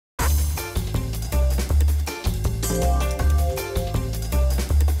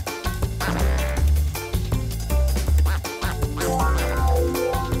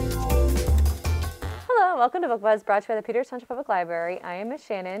welcome to Book Buzz, brought to you by the Peters Township Public Library. I am Miss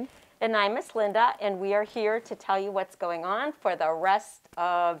Shannon. And I'm Miss Linda, and we are here to tell you what's going on for the rest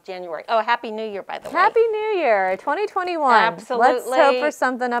of January. Oh, Happy New Year, by the way. Happy New Year, 2021. Absolutely. Let's hope for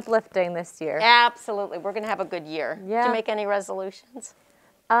something uplifting this year. Absolutely. We're going to have a good year. Yeah. Did you make any resolutions?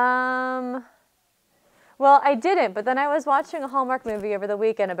 Well, I didn't, but then I was watching a Hallmark movie over the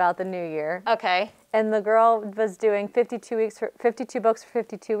weekend about the new year. Okay. And the girl was doing 52 books for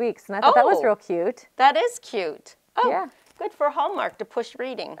 52 weeks, and I thought that was real cute. That is cute. Oh, yeah. Good for Hallmark to push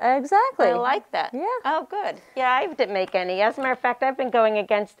reading. Exactly. I like that. Yeah. Oh, good. Yeah, I didn't make any. As a matter of fact, I've been going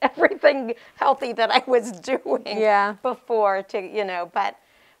against everything healthy that I was doing before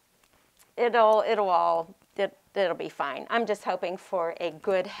but it'll be fine. I'm just hoping for a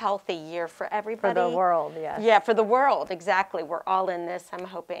good, healthy year for everybody. For the world, yes. Yeah, for the world, exactly. We're all in this. I'm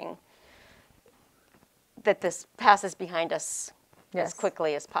hoping that this passes behind us as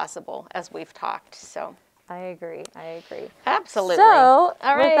quickly as possible, as we've talked. So I agree. Absolutely. So, all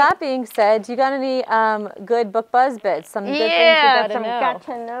right. With that being said, you got any good book buzz bits? Some good things you got to know? got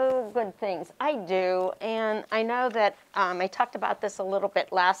to know good things. I do, and I know that I talked about this a little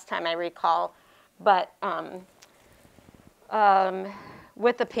bit last time, I recall, but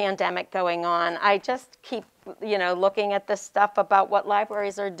with the pandemic going on, I just keep, looking at this stuff about what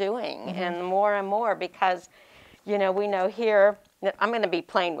libraries are doing and more because, we know here, I'm going to be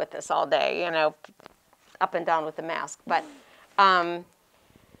playing with this all day, up and down with the mask, but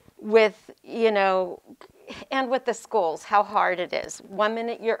with, and with the schools, how hard it is. 1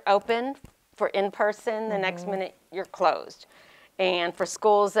 minute you're open for in-person, the next minute you're closed. And for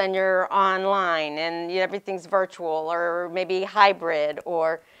schools, then you're online and everything's virtual or maybe hybrid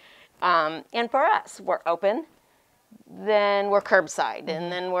and for us, we're open, then we're curbside,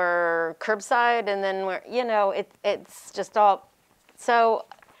 and then we're curbside, and then we're, it's just all, so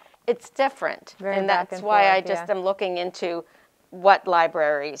it's different. And that's why I just am looking into what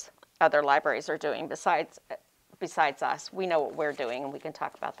other libraries are doing besides us. We know what we're doing, and we can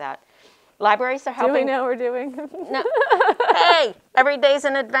talk about that. Libraries are helping. Do we know what we're doing? No. Hey, every day's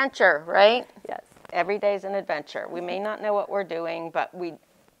an adventure, right? Yes. Every day's an adventure. We may not know what we're doing, but we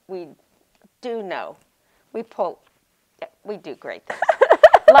do know. We do great things.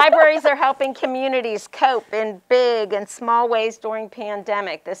 Libraries are helping communities cope in big and small ways during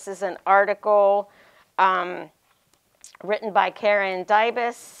pandemic. This is an article written by Karen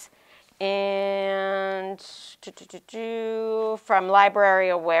Dybus and from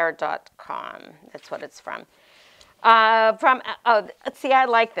libraryaware.com. That's what it's from. See, I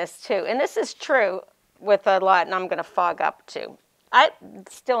like this too. And this is true with a lot, and I'm going to fog up too.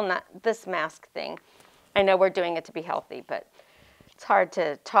 Still not, this mask thing, I know we're doing it to be healthy, but it's hard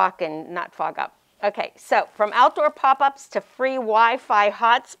to talk and not fog up. Okay, so from outdoor pop-ups to free Wi-Fi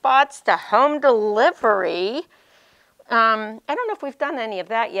hotspots to home delivery. I don't know if we've done any of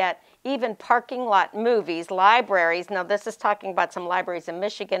that yet. Even parking lot movies, libraries. Now, this is talking about some libraries in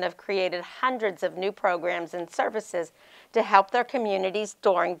Michigan have created hundreds of new programs and services to help their communities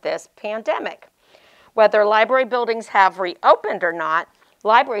during this pandemic. Whether library buildings have reopened or not,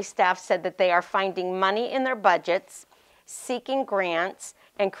 library staff said that they are finding money in their budgets, seeking grants,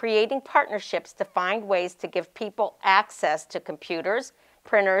 and creating partnerships to find ways to give people access to computers,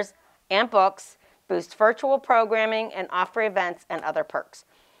 printers, and books, boost virtual programming, and offer events and other perks.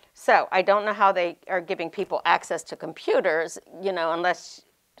 So I don't know how they are giving people access to computers, unless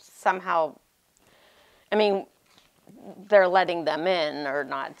somehow, they're letting them in or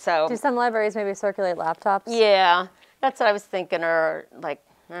not. So do some libraries maybe circulate laptops? Yeah, that's what I was thinking. Or I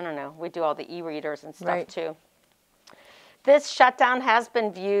don't know, we do all the e-readers and stuff too. This shutdown has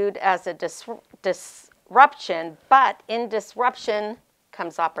been viewed as a disruption, but in disruption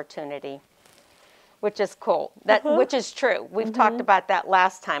comes opportunity, which is cool. Which is true. We've talked about that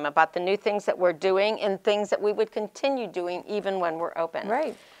last time, about the new things that we're doing and things that we would continue doing even when we're open.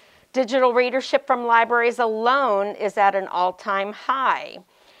 Right. Digital readership from libraries alone is at an all-time high.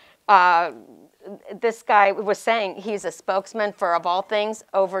 This guy was saying he's a spokesman for, of all things,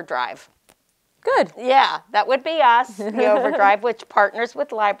 Overdrive. Good. Yeah, that would be us, the Overdrive, which partners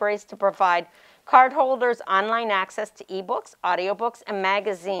with libraries to provide cardholders online access to ebooks, audiobooks, and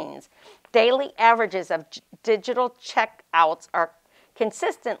magazines. Daily averages of digital checkouts are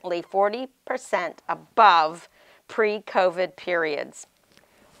consistently 40% above pre-COVID periods.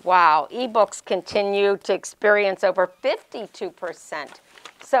 Wow, ebooks continue to experience over 52%.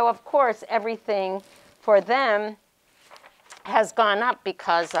 So, of course, everything for them has gone up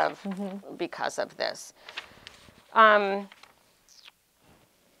because of this.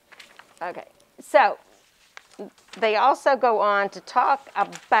 Okay, so they also go on to talk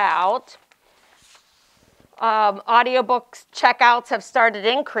about Audiobooks checkouts have started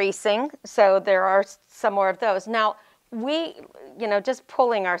increasing, so there are some more of those. Now, we, just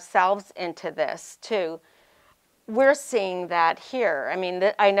pulling ourselves into this too, we're seeing that here. I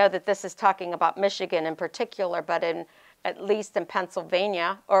mean, I know that this is talking about Michigan in particular, but at least in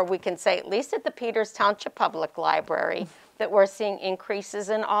Pennsylvania, or we can say at least at the Peters Township Public Library, that we're seeing increases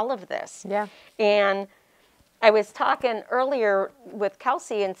in all of this. Yeah. And I was talking earlier with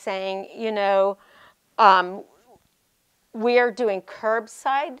Kelsey and saying, we are doing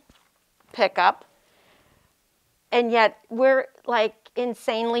curbside pickup, and yet we're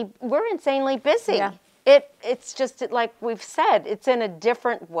insanely busy. Yeah. It's just like we've said, it's in a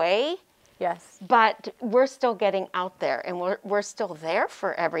different way. Yes. But we're still getting out there, and we're still there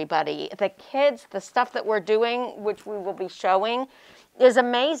for everybody. The kids, the stuff that we're doing, which we will be showing, is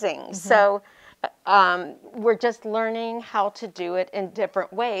amazing. Mm-hmm. So we're just learning how to do it in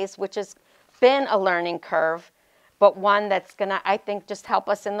different ways, which has been a learning curve, but one that's going to, I think, just help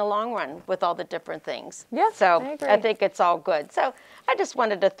us in the long run with all the different things. Yeah, so I agree. I think it's all good. So I just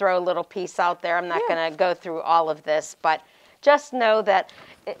wanted to throw a little piece out there. I'm not going to go through all of this, but just know that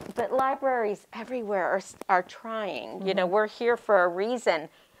but libraries everywhere are trying. Mm-hmm. We're here for a reason,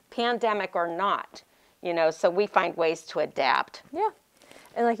 pandemic or not, so we find ways to adapt. Yeah.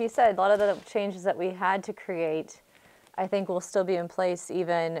 And like you said, a lot of the changes that we had to create, I think will still be in place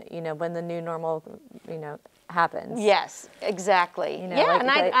even, when the new normal, happens. Yes, exactly.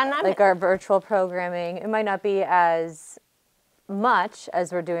 Like our virtual programming, it might not be as much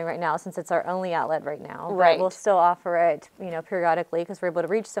as we're doing right now since it's our only outlet right now. Right. But we'll still offer it, periodically because we're able to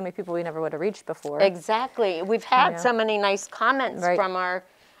reach so many people we never would have reached before. Exactly. We've had so many nice comments from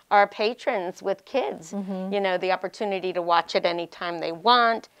our patrons with kids. Mm-hmm. The opportunity to watch it anytime they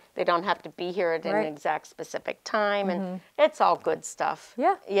want. They don't have to be here at an exact specific time, and it's all good stuff.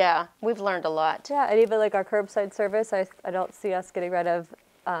 Yeah. Yeah, we've learned a lot. Yeah, and even like our curbside service, I don't see us getting rid of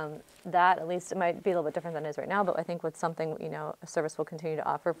that. At least it might be a little bit different than it is right now, but I think with something, a service will continue to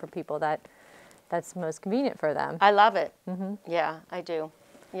offer for people that's most convenient for them. I love it. Mm-hmm. Yeah, I do.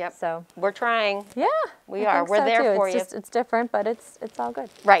 Yep. So we're trying. Yeah, we are. We're there for you. It's different, but it's all good.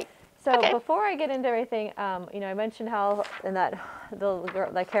 Right. So before I get into everything, I mentioned how in that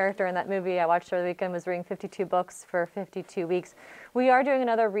the character in that movie I watched over the weekend was reading 52 books for 52 weeks. We are doing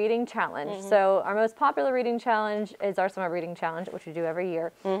another reading challenge. Mm-hmm. So our most popular reading challenge is our summer reading challenge, which we do every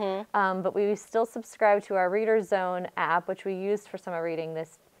year. Mm-hmm. But we still subscribe to our Reader Zone app, which we used for summer reading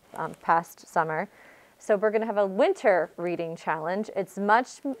this past summer. So we're going to have a winter reading challenge. It's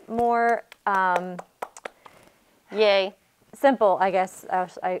much more yay. Simple, I guess,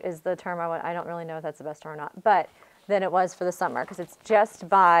 is the term I want. I don't really know if that's the best term or not, but than it was for the summer, because it's just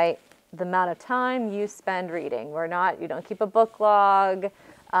by the amount of time you spend reading. You don't keep a book log. You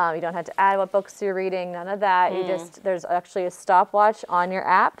don't have to add what books you're reading, none of that. There's actually a stopwatch on your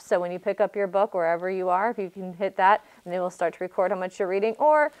app. So when you pick up your book, wherever you are, if you can hit that, and it will start to record how much you're reading,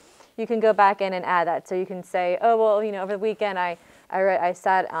 or you can go back in and add that. So you can say, oh, well, over the weekend I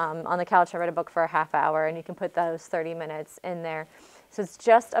sat on the couch, I read a book for a half hour, and you can put those 30 minutes in there. So it's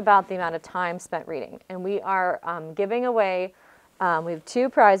just about the amount of time spent reading. And we are giving away, we have 2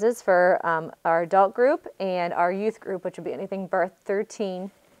 prizes for our adult group and our youth group, which would be anything birth through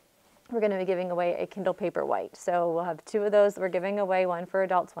teen. We're going to be giving away a Kindle Paperwhite. So we'll have 2 of those that we're giving away, one for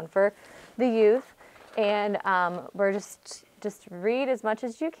adults, one for the youth. And we're just read as much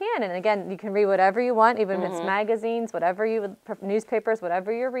as you can. And again, you can read whatever you want, even if it's magazines, newspapers,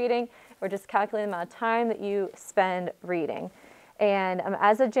 whatever you're reading. We're just calculating the amount of time that you spend reading. And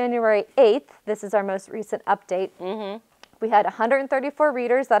as of January 8th, this is our most recent update. Mm-hmm. We had 134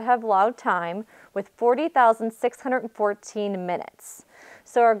 readers that have logged time with 40,614 minutes.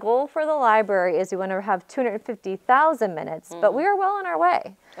 So our goal for the library is we want to have 250,000 minutes, but we are well on our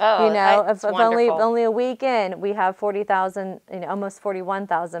way. Oh, if only a week in, we have 40,000, almost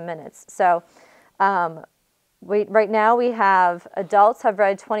 41,000 minutes. So right now we have adults have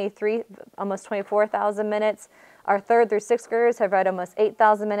read almost 24,000 minutes. Our 3rd through 6th graders have read almost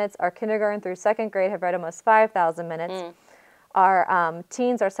 8,000 minutes. Our kindergarten through 2nd grade have read almost 5,000 minutes. Our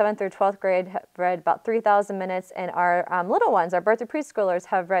teens, our 7th through 12th grade, have read about 3,000 minutes, and our little ones, our birth through preschoolers,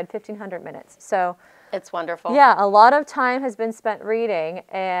 have read 1,500 minutes. So it's wonderful. Yeah, a lot of time has been spent reading,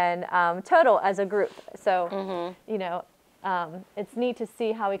 and total as a group. So it's neat to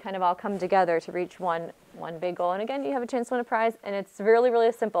see how we kind of all come together to reach one big goal. And again, you have a chance to win a prize, and it's really,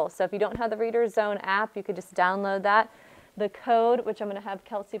 really simple. So if you don't have the Reader Zone app, you could just download that. The code, which I'm going to have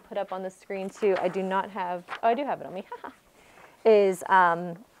Kelsey put up on the screen too, I do have it on me, is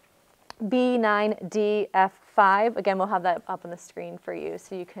B9DF5. Again, we'll have that up on the screen for you.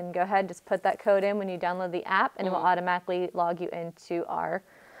 So you can go ahead and just put that code in when you download the app, and it will automatically log you into our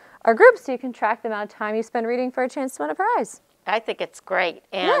group, so you can track the amount of time you spend reading for a chance to win a prize. I think it's great.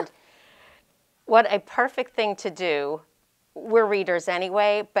 And what a perfect thing to do. We're readers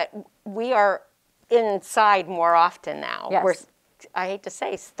anyway, but we are inside more often now. Yes. We're, I hate to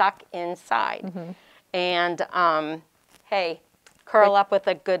say, stuck inside. And hey, curl up with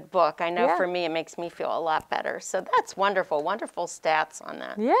a good book. I know for me, it makes me feel a lot better. So that's wonderful. Wonderful stats on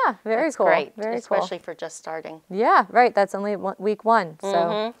that. Yeah, very that's cool. Great, very especially cool. for just starting. Yeah, right. That's only week 1.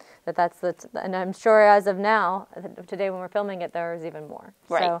 So that's the, and I'm sure as of now, today when we're filming it, there's even more.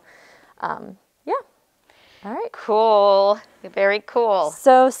 Right. So, yeah. All right. Cool. Very cool.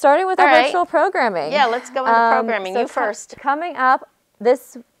 So starting with our All right. virtual programming. Yeah, let's go into programming. So You first. Coming up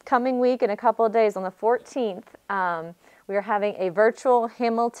this coming week in a couple of days on the 14th, we are having a virtual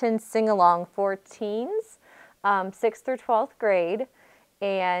Hamilton sing-along for teens, 6th through 12th grade.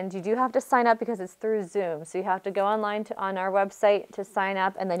 And you do have to sign up because it's through Zoom. So you have to go online on our website to sign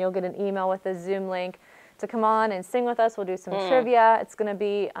up, and then you'll get an email with a Zoom link to come on and sing with us. We'll do some trivia. It's going to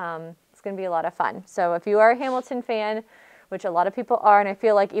be a lot of fun. So if you are a Hamilton fan, which a lot of people are, and I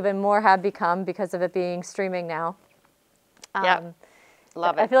feel like even more have become because of it being streaming now.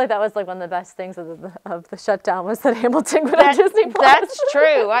 Love it. I feel like that was like one of the best things of the shutdown was that Hamilton went on Disney Plus. That's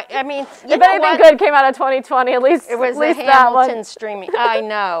true. I mean, you if know anything what? good came out of 2020, at least It was at least the that one. Hamilton streaming. I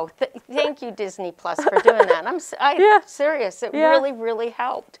know. Thank you, Disney Plus, for doing that. I'm serious. It really, really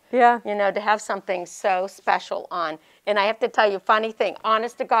helped. Yeah. You know, to have something so special on. And I have to tell you, funny thing.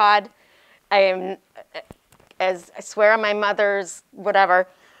 Honest to God, I am, as I swear on my mother's whatever.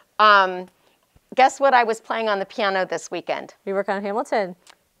 Guess what I was playing on the piano this weekend? You work on Hamilton.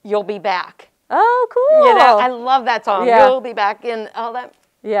 You'll Be Back. Oh, cool. You know, I love that song. Yeah. You'll Be Back in all that.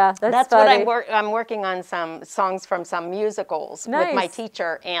 Yeah, that's funny. what I'm working on some songs from some musicals with my Nice.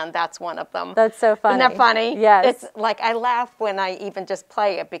 teacher, and that's one of them. That's so funny. Isn't that funny? Yes. It's like I laugh when I even just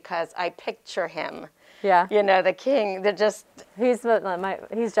play it because I picture him. Yeah. You know, the king. They're just. He's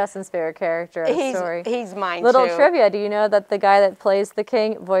Justin's favorite character in the story. He's mine Little too. trivia, do you know that the guy that plays the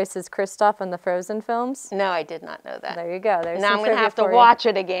king voices Kristoff in the Frozen films? No, I did not know that. There you go. There's Now some I'm going to trivia have to for you. watch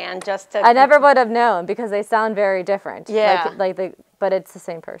it again just to. I never would have known because they sound very different. Yeah. But it's the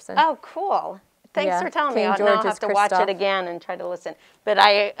same person. Oh, cool. Thanks Yeah. for telling King me. Now George I'll have is to watch Kristoff. it again and try to listen. But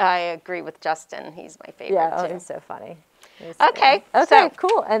I agree with Justin. He's my favorite Yeah, too. he's so funny. Okay. Okay, So,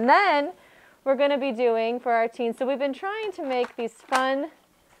 cool. And then we're going to be doing for our teens. So we've been trying to make these fun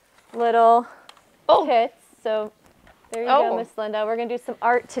little kits. So there you go, Miss Linda. We're going to do some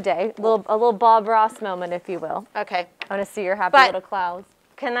art today. A little Bob Ross moment, if you will. okay. I want to see your happy But- little clouds.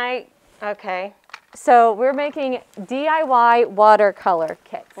 Can I? Okay. So we're making DIY watercolor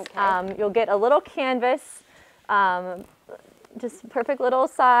kits. Okay. You'll get a little canvas, just perfect little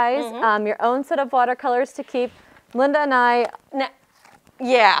size, your own set of watercolors to keep. Linda and I...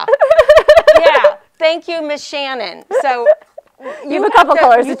 Yeah. Yeah. Thank you, Miss Shannon. So You have a couple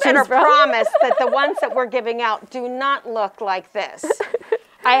colors you to better choose from. promise that the ones that we're giving out do not look like this.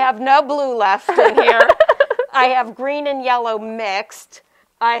 I have no blue left in here. I have green and yellow mixed.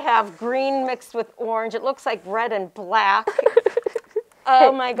 I have green mixed with orange. It looks like red and black.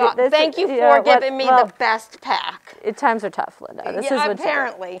 Oh my God. Thank you for giving me the best pack. Times are tough, Linda. This is what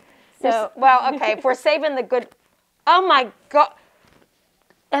apparently. So, well, okay, if we're saving the good, oh my God.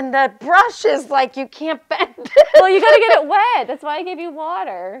 And the brush is like you can't bend it. Well, you got to get it wet. That's why I gave you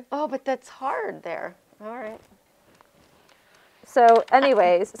water. Oh, but that's hard there. All right. So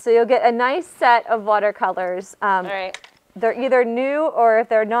anyways, so you'll get a nice set of watercolors. All right. They're either new or if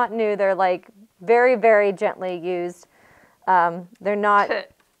they're not new, they're like very, very gently used. They're not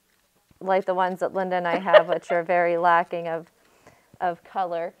like the ones that Linda and I have, which are very lacking of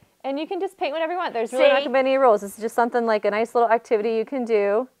color. And you can just paint whatever you want. There's really not many rules. It's just something like a nice little activity you can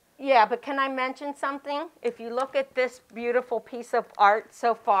do. Yeah, but can I mention something? If you look at this beautiful piece of art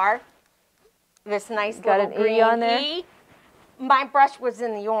so far, this nice Got little an green E on there? E, my brush was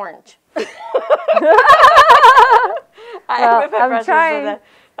in the orange. I'm trying.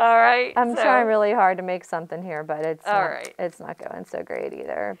 All right. I'm trying really hard to make something here, but it's not going so great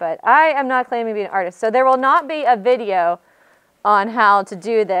either. But I am not claiming to be an artist. So there will not be a video on how to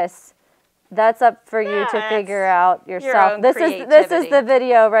do this. That's up for you to figure out yourself. own This is the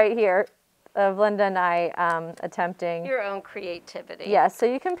video right here of Linda and I attempting. Your own creativity. Yeah, so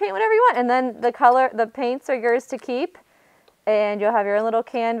you can paint whatever you want. And then the paints are yours to keep. And you'll have your own little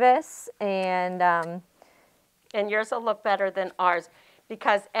canvas. And yours will look better than ours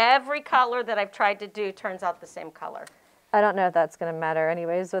because every color that I've tried to do turns out the same color. I don't know if that's going to matter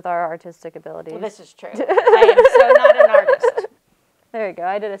anyways with our artistic abilities. Well, this is true. I am so not an artist. There you go.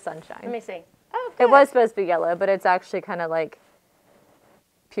 I did a sunshine. Let me see. Oh, good. It was supposed to be yellow, but it's actually kind of like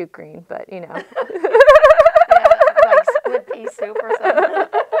puke green, but you know. Yeah, like squid pea soup or something.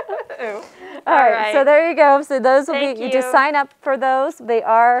 Ooh. All right, so there you go. So those will Thank be, you just sign up for those. They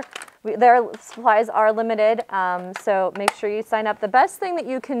are, their supplies are limited, so make sure you sign up. The best thing that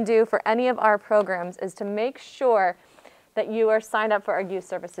you can do for any of our programs is to make sure that you are signed up for our Youth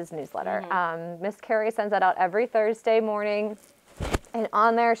Services newsletter. Miss Carrie sends that out every Thursday morning, and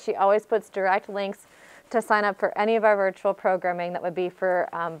on there she always puts direct links to sign up for any of our virtual programming that would be for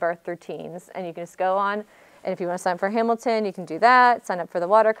birth through teens. And you can just go on, and if you want to sign up for Hamilton, you can do that. Sign up for the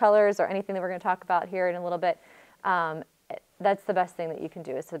watercolors or anything that we're going to talk about here in a little bit. That's the best thing that you can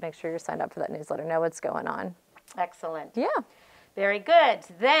do, is to make sure you're signed up for that newsletter, know what's going on. Excellent. Yeah. Very good.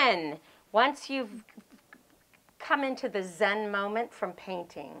 Then, once you've come into the Zen moment from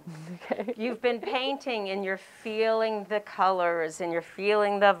painting, Okay. you've been painting and you're feeling the colors and you're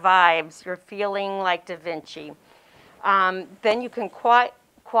feeling the vibes, you're feeling like Da Vinci, then you can quiet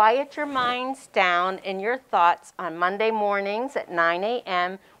your minds down and your thoughts on Monday mornings at 9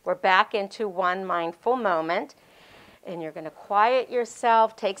 a.m. We're back into one mindful moment. And you're going to quiet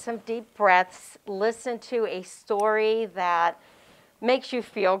yourself, take some deep breaths, listen to a story that makes you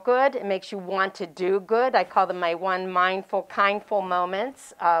feel good, it makes you want to do good. I call them my one mindful, kindful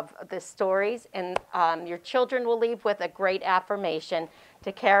moments of the stories. And your children will leave with a great affirmation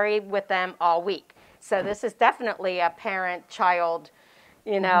to carry with them all week. So this is definitely a parent-child,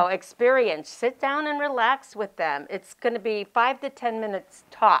 experience. Sit down and relax with them. It's going to be 5 to 10 minutes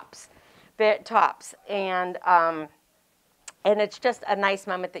tops. And it's just a nice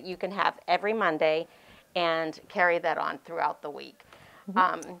moment that you can have every Monday and carry that on throughout the week.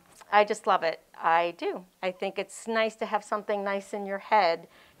 I just love it. I do. I think it's nice to have something nice in your head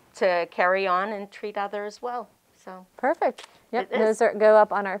to carry on and treat others well. So Perfect. Yep. Those go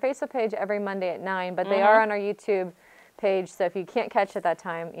up on our Facebook page every Monday at 9, but they are on our YouTube page. So if you can't catch it that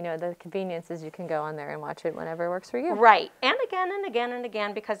time, the convenience is you can go on there and watch it whenever it works for you. Right. And again and again and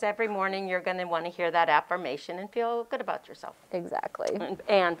again, because every morning you're going to want to hear that affirmation and feel good about yourself. Exactly.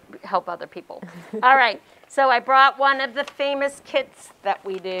 And help other people. All right. So I brought one of the famous kits that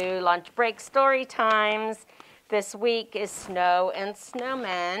we do, lunch break story times. This week is Snow and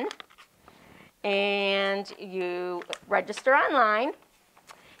Snowmen. And you register online.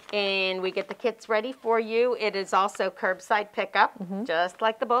 And we get the kits ready for you. It is also curbside pickup, just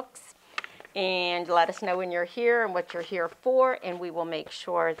like the books. And let us know when you're here and what you're here for, and we will make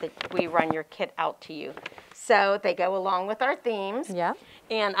sure that we run your kit out to you. So they go along with our themes. Yeah.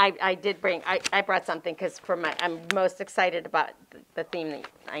 And I brought something because I'm most excited about the theme that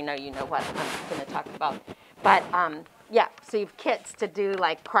I know you know what I'm going to talk about. But yeah, so you have kits to do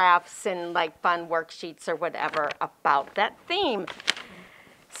like crafts and like fun worksheets or whatever about that theme.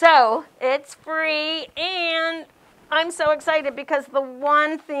 So it's free, and I'm so excited because the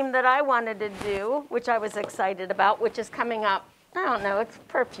one theme that I wanted to do, which I was excited about, which is coming up, I don't know, it's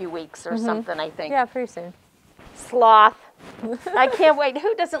for a few weeks or something, I think. Yeah, pretty soon. Sloth. I can't wait.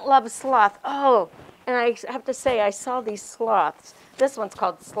 Who doesn't love sloth? Oh, and I have to say, I saw these sloths. This one's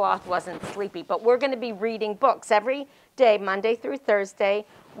called Sloth Wasn't Sleepy, but we're going to be reading books every day, Monday through Thursday.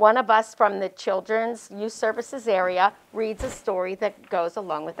 One of us from the Children's Youth Services area reads a story that goes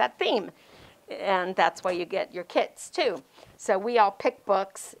along with that theme. And that's why you get your kits, too. So we all pick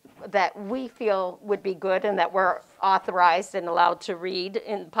books that we feel would be good and that we're authorized and allowed to read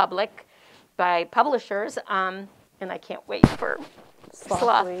in public by publishers. And I can't wait for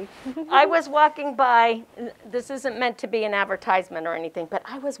Sloth. I was walking by, this isn't meant to be an advertisement or anything, but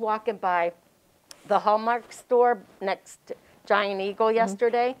I was walking by the Hallmark store next to Giant Eagle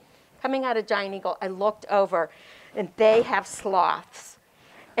yesterday. Coming out of Giant Eagle, I looked over, and they have sloths.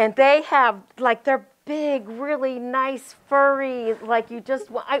 And they have, like, they're big, really nice, furry, like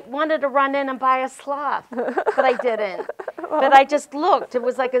I wanted to run in and buy a sloth, but I didn't. But I just looked. It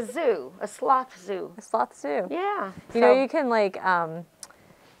was like a zoo, a sloth zoo. A sloth zoo. Yeah. You know, you can, like,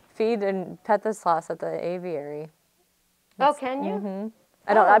 feed and pet the sloths at the aviary. Oh, can you?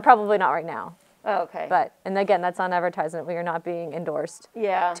 Probably not right now. Oh, okay. But, and again, that's on advertisement. We are not being endorsed.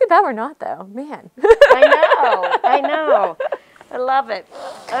 Yeah. Too bad we're not, though. Man. I know. I love it.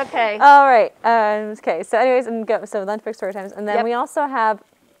 Okay. All right. Okay. So anyways, so lunch break story times. And then we also have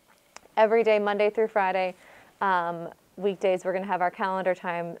every day, Monday through Friday, weekdays, we're going to have our calendar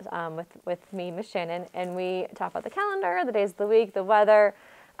time with me, Miss Shannon. And we talk about the calendar, the days of the week, the weather,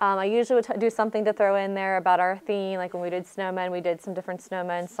 I usually would do something to throw in there about our theme. Like when we did snowmen, we did some different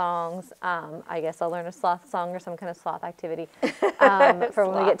snowmen songs. I guess I'll learn a sloth song or some kind of sloth activity for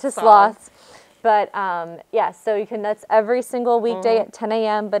when we get to sloths. But yeah, so you can. That's every single weekday at 10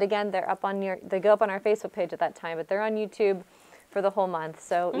 a.m. But again, they're up on they go up on our Facebook page at that time. But they're on YouTube for the whole month.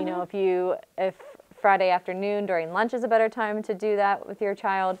 So you know, if Friday afternoon during lunch is a better time to do that with your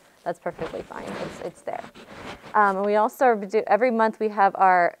child, that's perfectly fine. It's there. And we also do, every month we have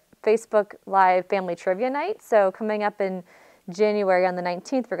our Facebook Live Family Trivia Night. So coming up in January on the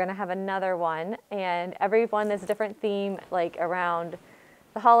 19th, we're going to have another one. And every one is a different theme, like around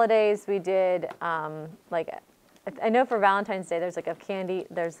the holidays. We did, like, I know for Valentine's Day, there's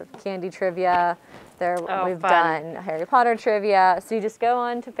a candy trivia. We've done Harry Potter trivia. So you just go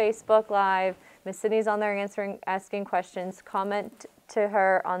on to Facebook Live. Miss Sydney's on there asking questions. Comment to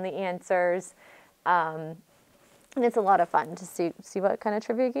her on the answers. And it's a lot of fun to see what kind of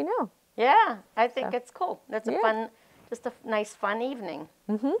trivia you know. Yeah, I think it's cool. That's a fun, just a nice fun evening.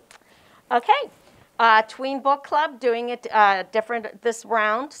 Okay, Tween Book Club doing it different this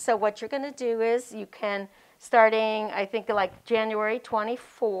round. So what you're going to do is you can, starting I think like January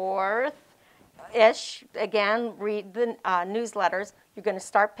 24th ish, again, read the newsletters. You're going to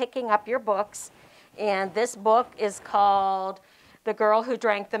start picking up your books, and this book is called The Girl Who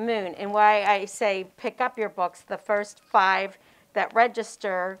Drank the Moon. And why I say pick up your books, the first 5 that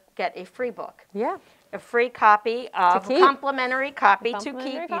register get a free book. Yeah. A free copy, a complimentary copy to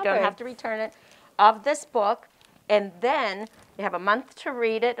keep. You don't have to return it, of this book. And then you have a month to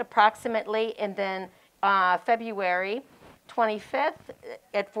read it approximately, and then February 25th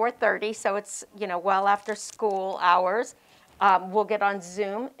at 4:30, so it's, you know, well after school hours, we'll get on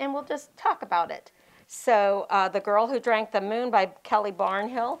Zoom and we'll just talk about it. So The Girl Who Drank the Moon by Kelly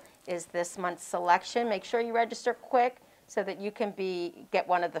Barnhill is this month's selection. Make sure you register quick so that you can get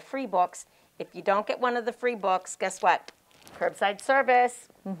one of the free books. If you don't get one of the free books, guess what? Curbside service.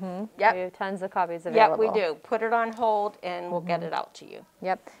 Yep. We have tons of copies available. Yep, we do. Put it on hold and we'll get it out to you.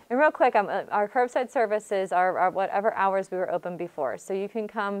 Yep. And real quick, our curbside services are whatever hours we were open before. So you can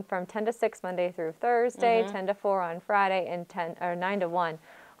come from 10 to 6 Monday through Thursday, 10 to 4 on Friday, and 9 to 1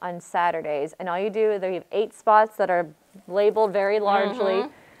 on Saturdays. And all you do is we have 8 spots that are labeled very largely.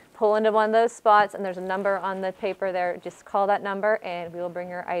 Pull into one of those spots, and there's a number on the paper there. Just call that number, and we will bring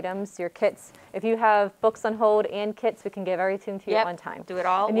your items, your kits. If you have books on hold and kits, we can give everything to you at one time. Do it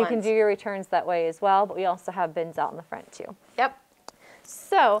all at once. And you can do your returns that way as well, but we also have bins out in the front, too. Yep.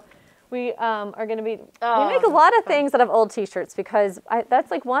 So we are going to be, we make a lot of things out of old T-shirts, because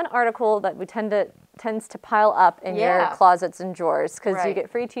that's like one article that we tends to pile up in your closets and drawers, because you get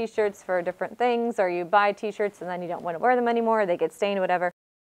free T-shirts for different things, or you buy T-shirts and then you don't want to wear them anymore, or they get stained, whatever.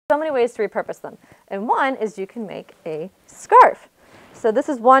 So many ways to repurpose them. And one is you can make a scarf. So this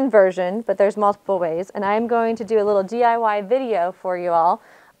is one version, but there's multiple ways. And I'm going to do a little DIY video for you all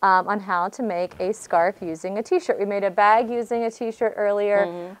on how to make a scarf using a T-shirt. We made a bag using a T-shirt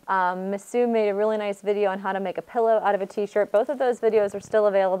earlier. Miss Sue made a really nice video on how to make a pillow out of a T-shirt. Both of those videos are still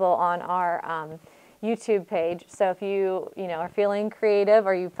available on our YouTube page. So if you are feeling creative,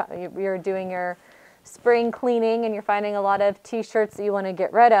 or you're doing your spring cleaning and you're finding a lot of T-shirts that you want to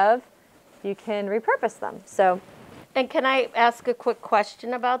get rid of, you can repurpose them. So, and can I ask a quick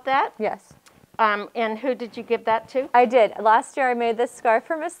question about that? Yes. And who did you give that to? I did. Last year I made this scarf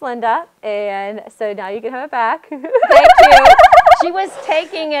for Miss Linda, and so now you can have it back. Thank you. She was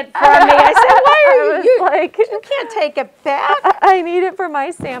taking it from me. I said, why are you like, you can't take it back. I need it for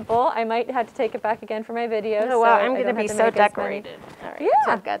my sample. I might have to take it back again for my video. Oh, wow, I'm going to be so decorated. All right, yeah.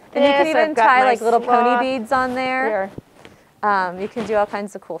 So I've got this, and you can even tie like little pony beads on there. You can do all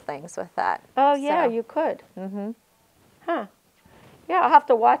kinds of cool things with that. Oh, yeah, you could. Huh. Yeah, I'll have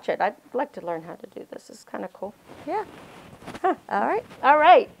to watch it. I'd like to learn how to do this. It's kind of cool. Yeah. Huh. All right. All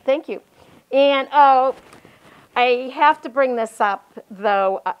right. Thank you. And I have to bring this up,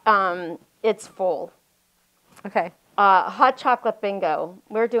 though. It's full. Okay. Hot chocolate bingo.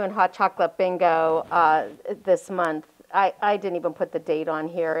 We're doing hot chocolate bingo this month. I didn't even put the date on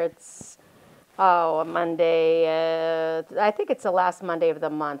here. It's a Monday. I think it's the last Monday of the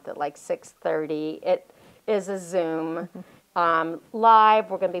month at like 6:30. It is a Zoom. Live,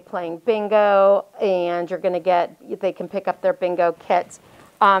 we're going to be playing bingo, and you're going to they can pick up their bingo kits.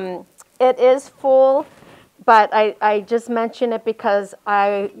 It is full, but I just mention it because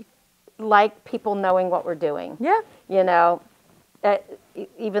I like people knowing what we're doing. Yeah. You know,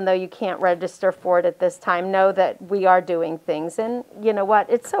 even though you can't register for it at this time, know that we are doing things. And you know what?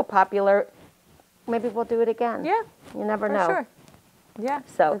 It's so popular. Maybe we'll do it again. Yeah. You never know. Sure. Yeah,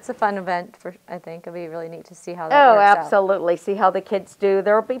 So it's a fun event I think it'll be really neat to see how that works out. absolutely. See how the kids do.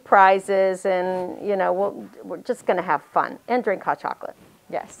 There will be prizes, and we're just going to have fun and drink hot chocolate.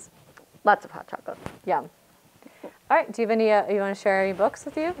 Yes. Lots of hot chocolate. Yum. All right. Do you have any? You want to share any books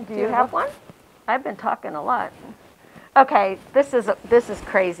with you? Do you have one? I've been talking a lot. Okay, this is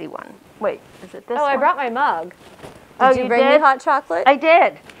crazy one. Wait, is it this one? I brought my mug. Oh, Did you bring me hot chocolate? I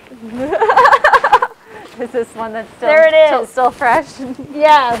did. Is this one that's still, there it is. Still fresh?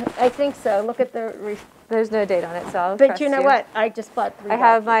 Yeah, I think so. Look at the. There's no date on it, so I'll But trust you know what? I just bought 3. I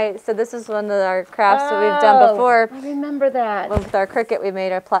have so this is one of our crafts that we've done before. I remember that. With our Cricut, we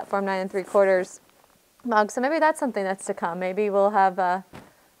made our platform 9 3/4 mug. So maybe that's something that's to come. Maybe we'll have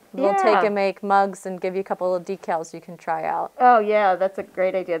we'll take and make mugs and give you a couple of decals you can try out. Oh yeah, that's a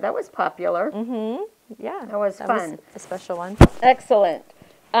great idea. That was popular. Mm-hmm. Yeah, that was fun. Was a special one. Excellent.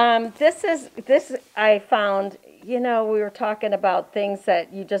 This I found. We were talking about things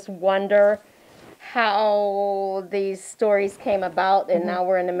that you just wonder how these stories came about, and now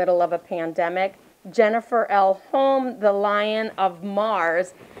we're in the middle of a pandemic. Jennifer L. Holm, The Lion of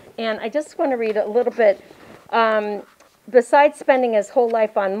Mars. And I just want to read a little bit. Besides spending his whole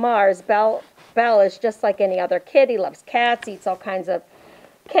life on Mars, Bell is just like any other kid. He loves cats, eats all kinds of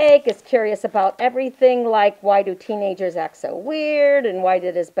cake, is curious about everything, like why do teenagers act so weird, and why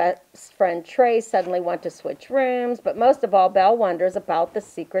did his best friend Trey suddenly want to switch rooms. But most of all, Bell wonders about the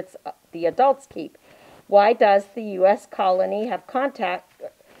secrets the adults keep. Why does the U.S. colony have contact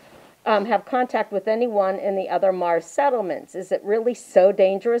with anyone in the other Mars settlements? Is it really so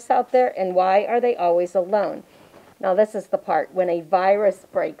dangerous out there, and why are they always alone? Now this is the part when a virus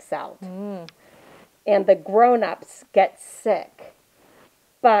breaks out and the grown-ups get sick,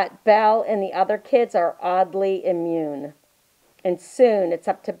 but Belle and the other kids are oddly immune. And soon it's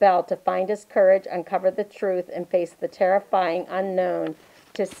up to Belle to find his courage, uncover the truth, and face the terrifying unknown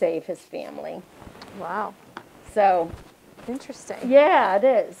to save his family. Wow. So interesting. Yeah, it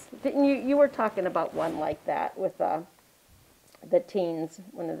is. Didn't you were talking about one like that with the teens,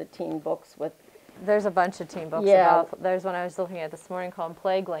 one of the teen books with. There's a bunch of teen books about. There's one I was looking at this morning called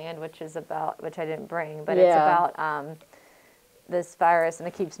Plague Land, which I didn't bring, but it's about this virus, and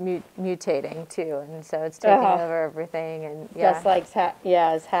it keeps mutating too, and so it's taking over everything, and just like it's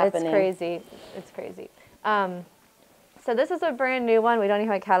happening. It's crazy. So this is a brand new one. We don't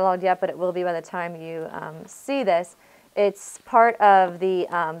even have it cataloged yet, but it will be by the time you see this. It's part of the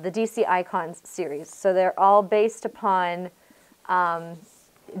DC Icons series. So they're all based upon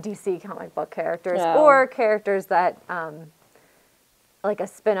DC comic book characters or characters that, like a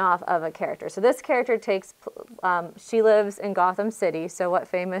spin-off of a character. So this character she lives in Gotham City. So what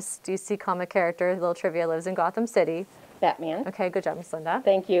famous DC comic character, little trivia, lives in Gotham City? Batman. Okay, good job, Miss Linda.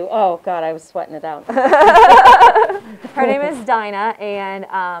 Thank you. Oh, God, I was sweating it out. Her name is Dinah, and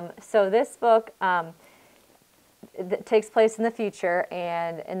so this book takes place in the future,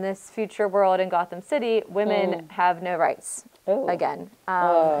 and in this future world in Gotham City, women have no rights again.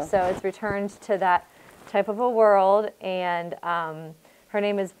 So it's returned to that type of a world, and her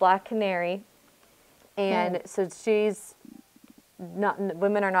name is Black Canary, and so she's not.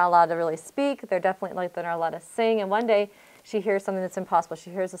 Women are not allowed to really speak. They're not allowed to sing. And one day, she hears something that's impossible. She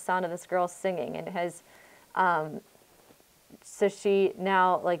hears the sound of this girl singing, and it has. So she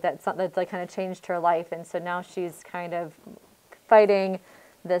now that's kind of changed her life, and so now she's kind of fighting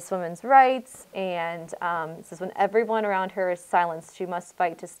this woman's rights, and it says when everyone around her is silenced, she must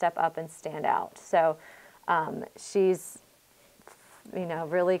fight to step up and stand out. So she's,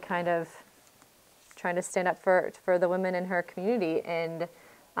 really kind of trying to stand up for the women in her community and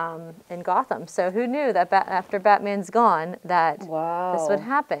in Gotham. So who knew that after Batman's gone that this would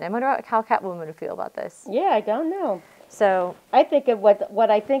happen? I wonder how Catwoman would feel about this. Yeah, I don't know. So I think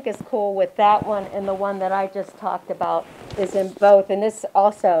what I think is cool with that one and the one that I just talked about is in both, and this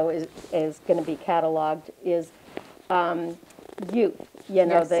also is going to be cataloged, is youth.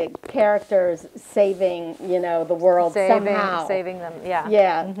 The characters saving, the world somehow. Saving them, yeah.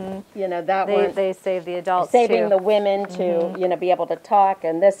 Yeah, mm-hmm. That one. They save the adults saving too. the women to, be able to talk,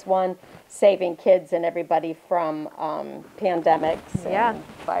 and this one saving kids and everybody from pandemics and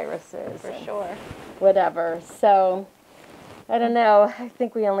viruses. For sure. Whatever. So, I don't know. I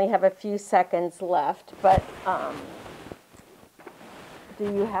think we only have a few seconds left, but do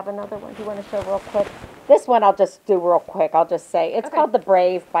you have another one? Do you want to show real quick? This one I'll just do real quick. I'll just say it's called The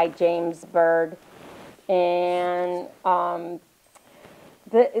Brave by James Bird, and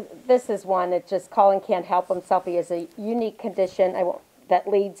this is one. It's just Colin can't help himself. He has a unique condition that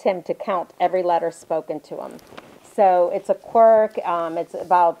leads him to count every letter spoken to him. So it's a quirk. It's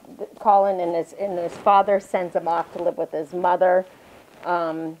about Colin and his father sends him off to live with his mother,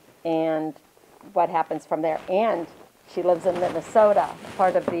 and what happens from there. And she lives in Minnesota,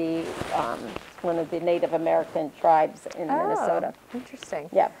 part of the one of the Native American tribes in Minnesota. Interesting.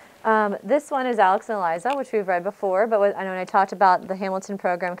 Yeah. This one is Alex and Eliza, which we've read before, but I know when I talked about the Hamilton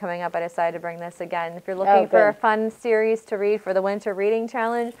program coming up, I decided to bring this again. If you're looking for a fun series to read for the Winter Reading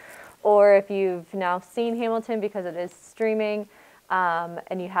Challenge, or if you've now seen Hamilton because it is streaming,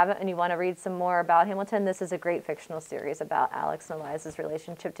 and you haven't, and you want to read some more about Hamilton, this is a great fictional series about Alex and Eliza's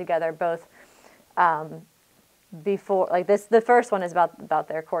relationship together, both before, like this, the first one is about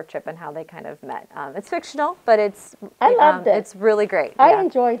their courtship and how they kind of met. It's fictional, but I loved it. It's really great. I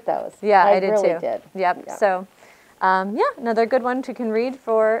enjoyed those. Yeah, I did really too. Did. Yep. Yeah. So, yeah, another good one you can read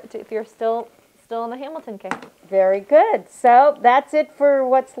if you're still on the Hamilton kick. Very good. So that's it for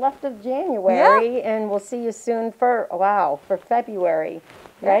what's left of January, and we'll see you soon for February.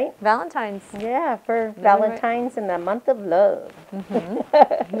 Right? Valentine's. Yeah, for Valentine's in the month of love. Mm-hmm.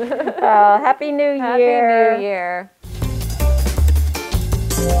 Happy New Year. Happy New Year.